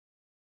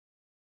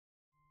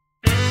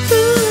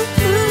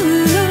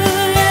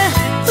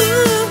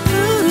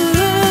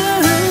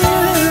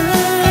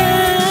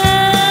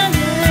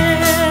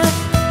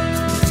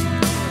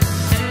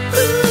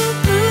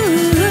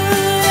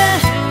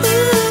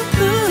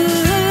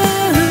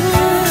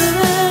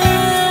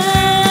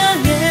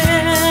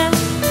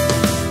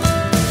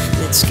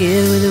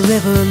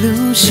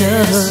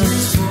revolution.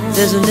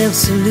 There's a new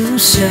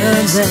solution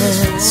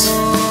that's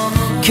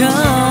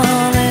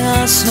calling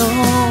us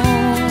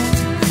home.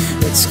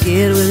 Let's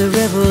get with the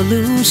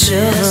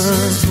revolution.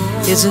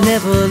 It's an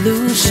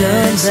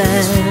evolution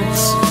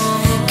that's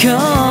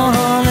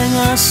calling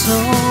us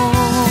home.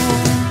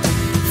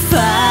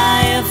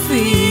 Fire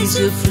feeds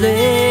the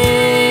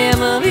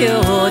flame of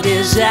your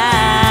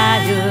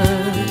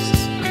desires.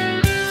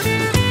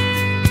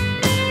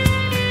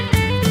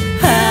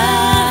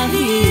 I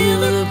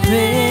heal the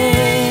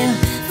pain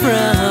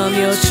from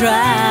your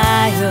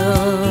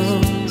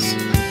trials.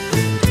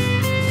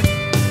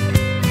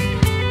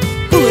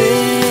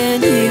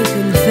 When you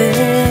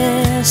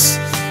confess,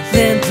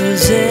 then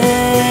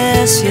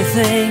possess, you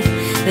think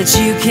that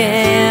you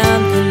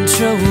can't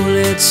control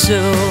it, so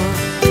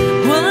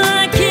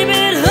why keep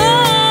it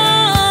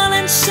all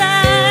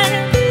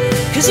inside?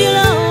 'Cause you'll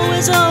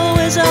always,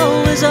 always,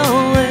 always,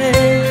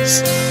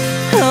 always,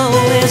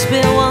 always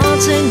be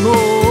wanting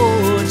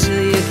more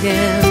till you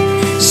can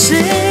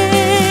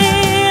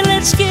say,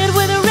 let's get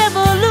with a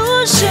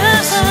revolution.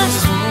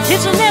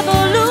 It's an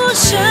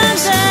evolution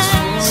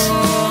that's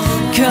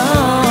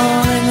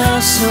calling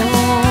us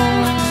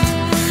home.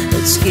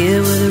 Let's get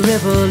with a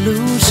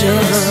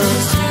revolution.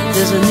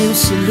 There's a new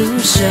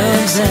solution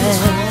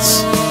that's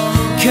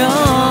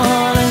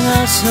calling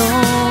us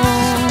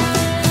home.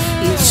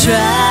 You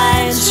try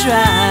and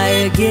try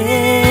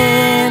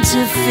again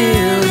to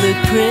feel the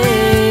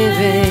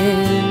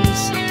cravings.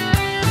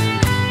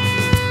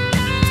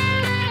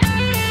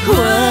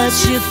 What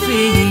you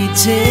feed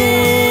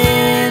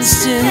tends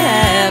to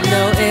have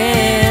no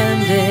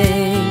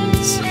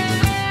endings.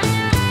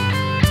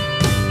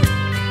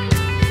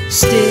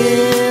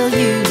 Still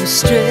you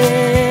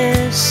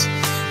stress,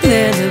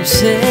 then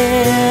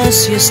obsess.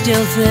 You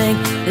still think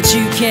that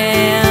you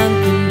can't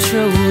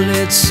control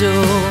it, so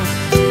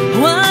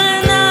why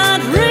not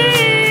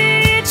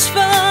reach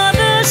for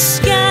the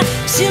sky?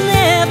 'Cause you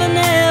never,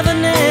 never,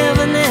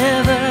 never,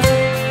 never,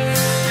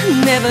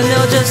 never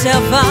know just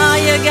how far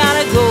you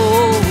gotta go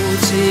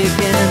till you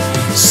can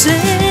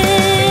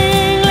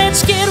sing.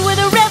 Let's get with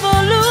a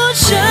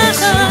revolution.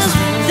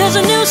 There's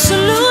a new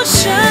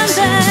solution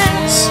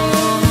that's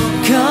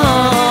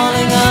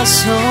calling us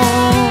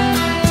home.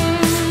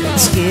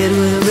 Let's get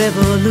with a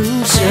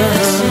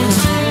revolution.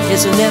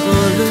 It's an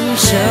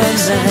evolution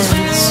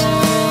that's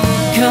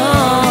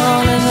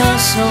calling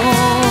us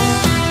home.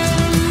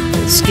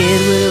 Let's get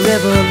with a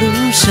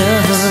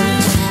revolution.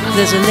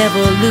 There's an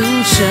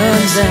evolution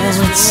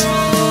that's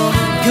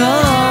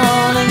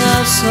calling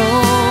us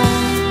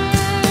home.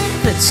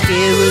 Let's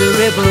get with a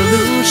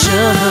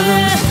revolution.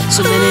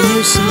 So many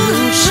new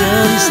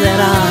solutions that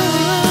are